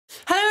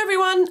Hello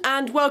everyone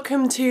and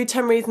welcome to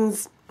 10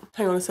 Reasons...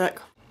 Hang on a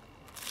sec.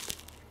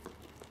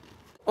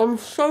 I'm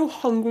so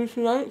hungry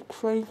today, it's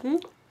crazy.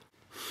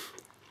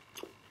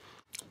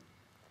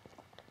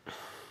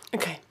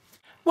 Okay,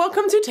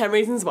 welcome to 10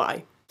 Reasons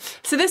Why.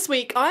 So this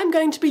week I'm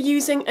going to be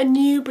using a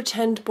new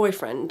pretend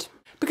boyfriend.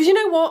 Because you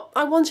know what?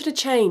 I wanted a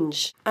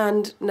change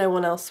and no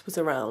one else was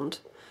around.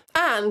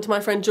 And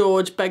my friend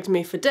George begged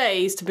me for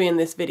days to be in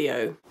this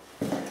video.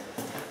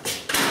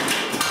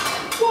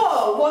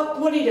 Whoa,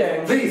 what are you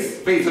doing?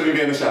 Please, let me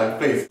be in the show,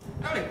 please.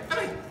 Emily,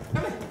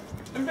 let me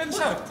be in the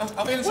show.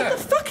 I'll be in the show. What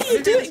the fuck are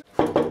you doing?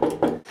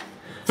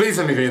 Please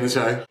let me be in the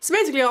show. So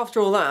basically after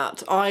all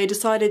that, I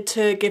decided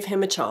to give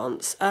him a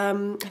chance. I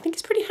think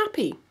he's pretty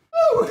happy.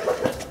 Woo! Woo!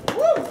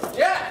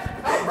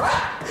 Yeah!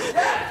 Alright!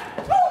 Yeah!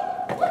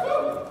 Woo!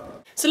 Woo!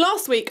 So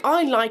last week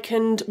I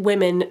likened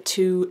women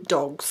to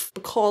dogs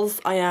because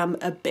I am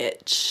a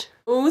bitch.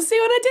 Oh, see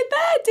what I did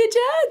there? Did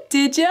ya?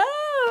 Did ya?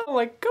 Oh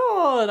my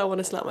god, I want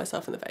to slap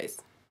myself in the face.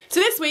 So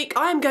this week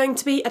I'm going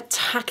to be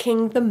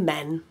attacking the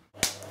men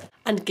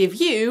and give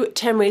you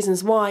 10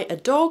 reasons why a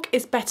dog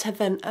is better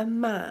than a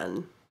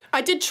man.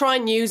 I did try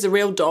and use a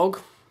real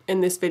dog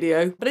in this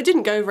video, but it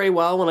didn't go very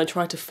well when I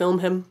tried to film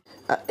him.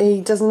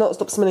 He does not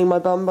stop smelling my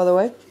bum, by the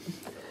way.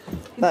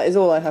 That is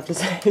all I have to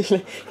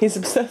say. He's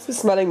obsessed with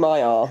smelling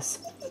my arse.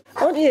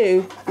 Aren't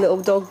you,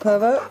 little dog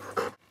pervert?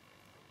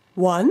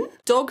 1.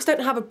 Dogs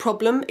don't have a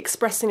problem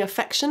expressing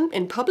affection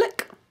in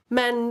public.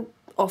 Men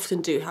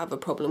often do have a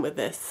problem with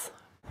this.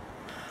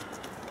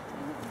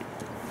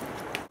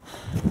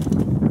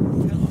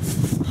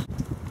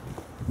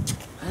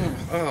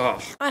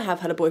 I have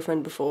had a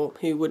boyfriend before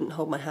who wouldn't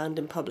hold my hand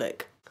in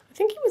public. I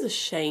think he was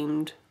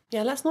ashamed.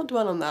 Yeah, let's not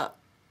dwell on that.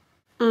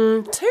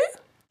 2.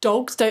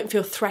 Dogs don't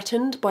feel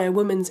threatened by a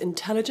woman's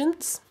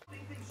intelligence.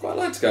 Quite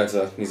like to go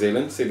to New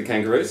Zealand, see the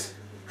kangaroos.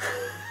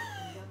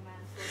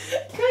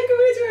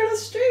 Kangaroos are in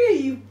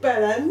Australia, you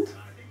bellend.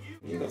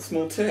 You got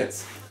small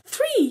tits.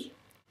 3.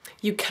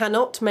 You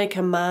cannot make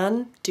a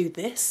man do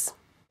this.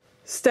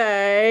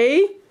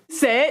 Stay,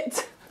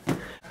 sit,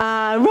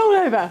 and roll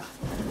over.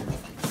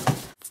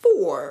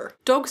 4.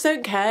 Dogs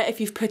don't care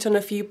if you've put on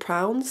a few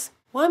pounds.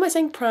 Why am I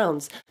saying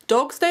pounds?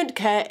 Dogs don't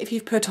care if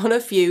you've put on a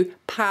few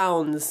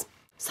pounds.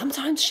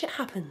 Sometimes shit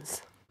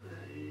happens.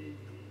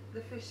 The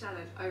fish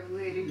salad I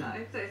really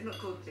like. So it's not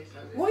called fish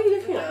salad. What are you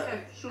looking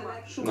at?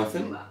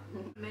 Nothing.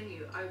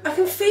 Menu. I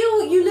can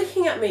feel you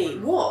looking at me.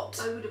 What?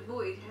 I would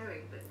avoid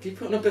herring, but Can you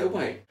put on a bit of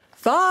weight?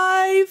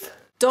 5.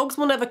 Dogs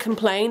will never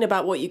complain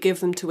about what you give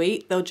them to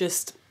eat. They'll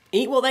just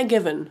eat what they're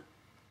given.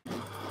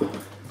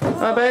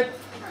 Hi, babe.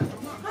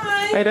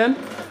 Hi. How you doing?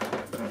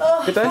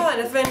 Oh, Good day? fine.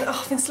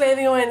 I've been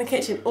slaving away in the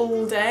kitchen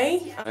all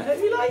day. I hope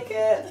you like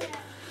it.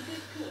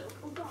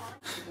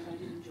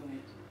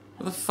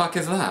 What the fuck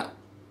is that?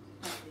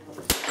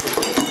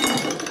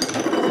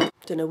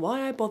 Don't know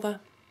why I bother.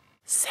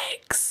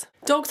 6.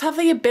 Dogs have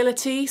the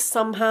ability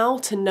somehow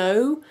to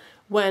know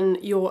when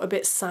you're a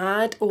bit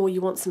sad or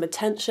you want some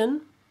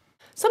attention.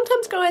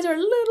 Sometimes guys are a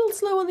little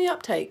slow on the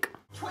uptake.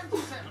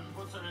 27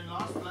 puts her in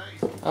last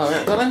place. Oh,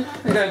 yeah, darling.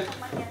 How you doing?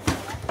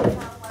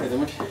 Hey, then,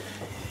 mate.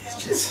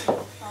 Cheers.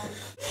 Oh,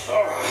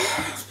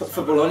 let's put the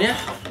football on, yeah?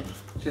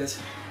 Cheers.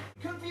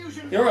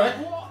 Confusion. You alright?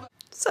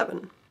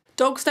 7.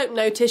 Dogs don't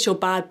notice your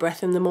bad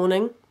breath in the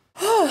morning.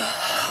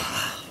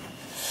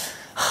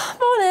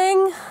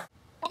 Morning.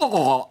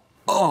 Oh.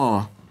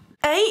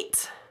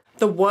 8.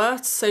 The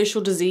worst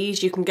social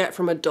disease you can get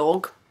from a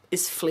dog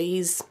is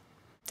fleas.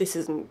 This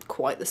isn't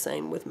quite the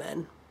same with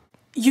men.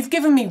 You've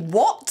given me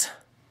what?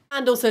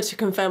 And also to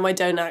confirm I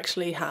don't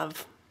actually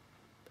have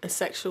a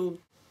sexually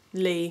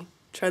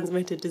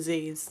transmitted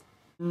disease.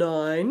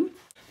 9.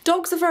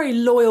 Dogs are very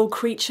loyal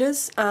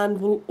creatures and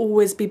will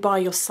always be by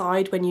your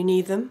side when you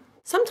need them.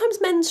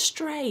 Sometimes men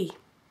stray.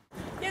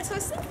 Yeah, so I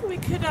was thinking we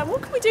could,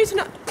 what can we do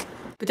tonight?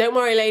 But don't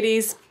worry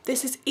ladies,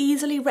 this is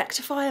easily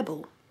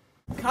rectifiable.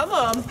 Come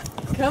on,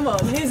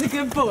 here's a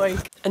good boy.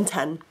 And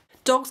 10.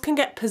 Dogs can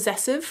get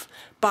possessive,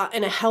 but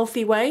in a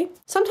healthy way.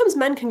 Sometimes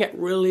men can get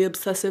really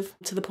obsessive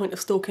to the point of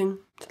stalking,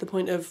 to the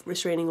point of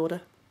restraining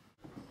order.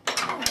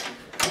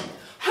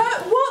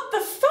 What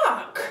the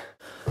fuck?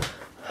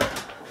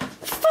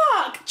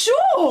 Fuck,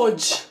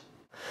 George!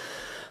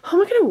 What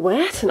am I going to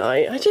wear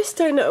tonight? I just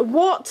don't know.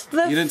 What the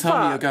fuck? You didn't tell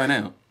me you were going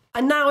out.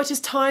 And now it is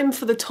time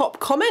for the top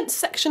comments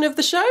section of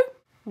the show.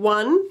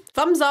 1.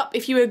 Thumbs up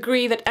if you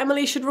agree that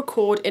Emily should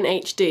record in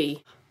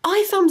HD.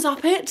 I thumbs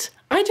up it.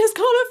 I just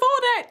can't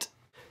afford it.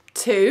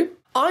 2.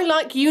 I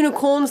like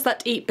unicorns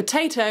that eat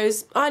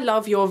potatoes. I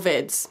love your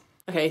vids.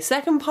 Okay,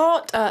 second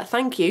part,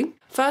 thank you.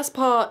 First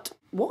part,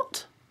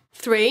 what?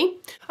 3.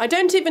 I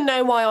don't even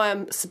know why I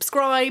am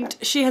subscribed.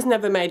 She has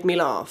never made me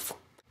laugh.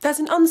 There's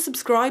an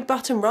unsubscribe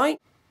button, right?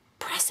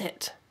 Press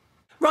it.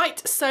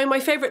 Right, so my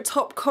favourite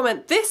top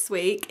comment this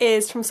week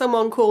is from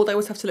someone called, I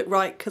always have to look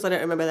right because I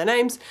don't remember their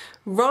names,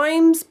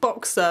 Rhymes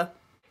Boxer.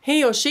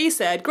 He or she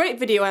said, great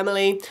video,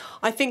 Emily.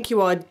 I think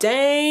you are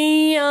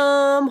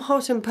damn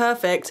hot and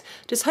perfect.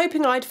 Just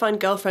hoping I'd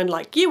find girlfriend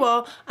like you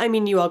are. I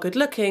mean, you are good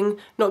looking.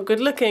 Not good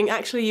looking.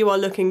 Actually, you are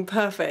looking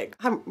perfect.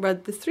 I haven't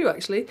read this through,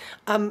 actually.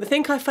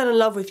 Think I fell in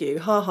love with you.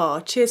 Ha ha.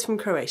 Cheers from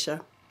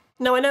Croatia.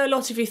 Now, I know a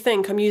lot of you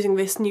think I'm using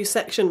this new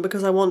section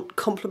because I want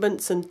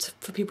compliments and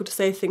for people to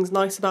say things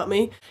nice about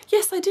me.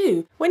 Yes, I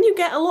do. When you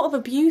get a lot of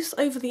abuse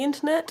over the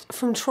internet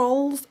from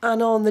trolls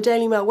and on the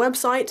Daily Mail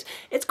website,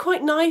 it's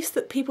quite nice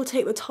that people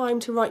take the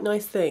time to write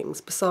nice things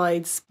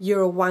besides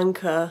you're a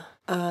wanker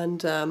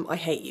and I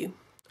hate you.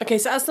 Okay,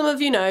 so as some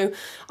of you know,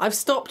 I've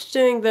stopped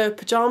doing the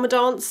pyjama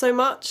dance so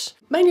much,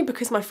 mainly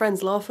because my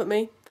friends laugh at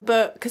me.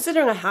 But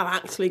considering I have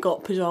actually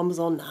got pyjamas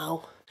on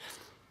now,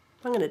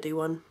 I'm gonna do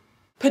one.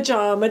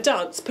 Pyjama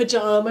dance,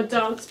 pyjama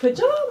dance,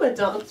 pyjama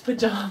dance,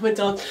 pyjama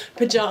dance,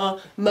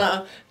 pyjama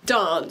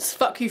dance.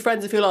 Fuck you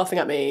friends if you're laughing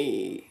at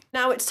me.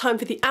 Now it's time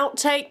for the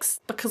outtakes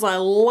because I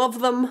love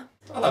them.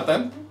 I love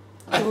them.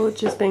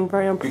 George is being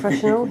very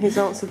unprofessional. He's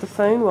answered the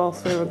phone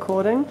whilst we're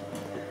recording.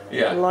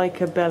 Yeah. Like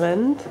a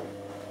bellend.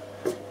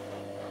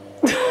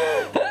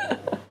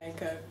 Okay,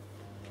 go.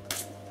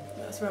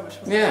 That's rubbish.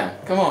 Yeah,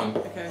 come on.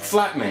 Okay.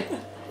 Slap me.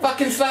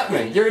 Fucking slap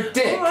me. You're a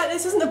dick. Alright,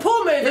 this isn't a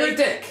porn movie. You're a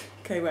dick.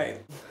 Okay, wait.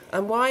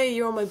 And why are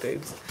you on my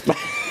boobs?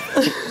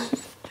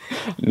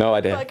 No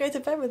idea. I go to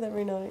bed with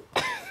every night.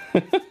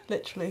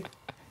 Literally.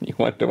 You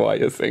wonder why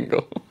you're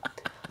single.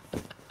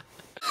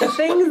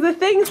 The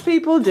things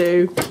people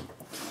do.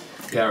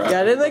 Yeah, right.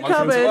 Get in the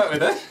cupboard.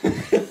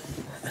 With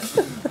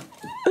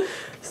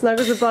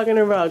Snug as a bug in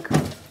a rug.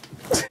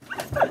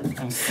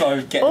 I'm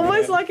so getting Almost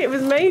in it. like it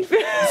was made for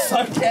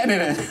So getting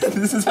in it.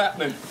 This is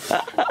happening.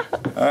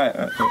 Alright.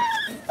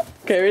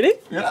 Okay, ready?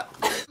 Yeah.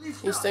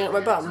 You're staying at my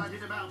bum?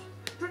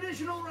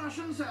 Traditional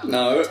Russian salad.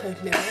 No.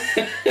 Totally.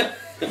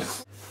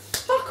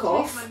 Fuck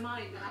off. My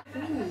mind.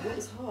 That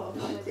was hard.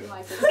 Do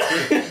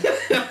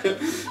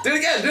it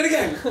again. Do it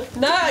again.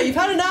 No, you've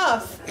had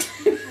enough.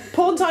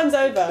 Porn time's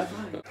over.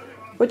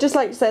 Would just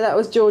like to say that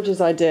was George's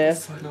idea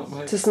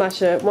to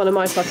smash one of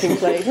my fucking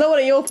plates. Not one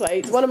of your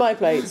plates, one of my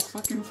plates.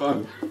 Fucking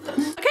fun.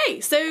 Okay,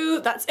 so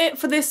that's it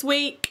for this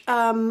week.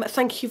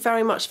 Thank you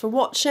very much for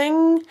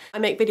watching. I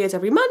make videos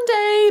every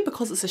Monday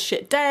because it's a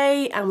shit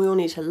day and we all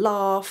need to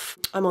laugh.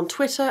 I'm on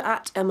Twitter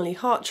at Emily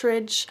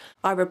Hartridge.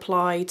 I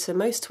reply to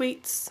most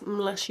tweets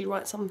unless you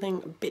write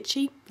something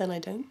bitchy, then I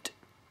don't.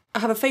 I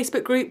have a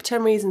Facebook group,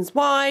 10 Reasons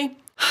Why.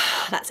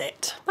 That's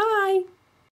it. Bye.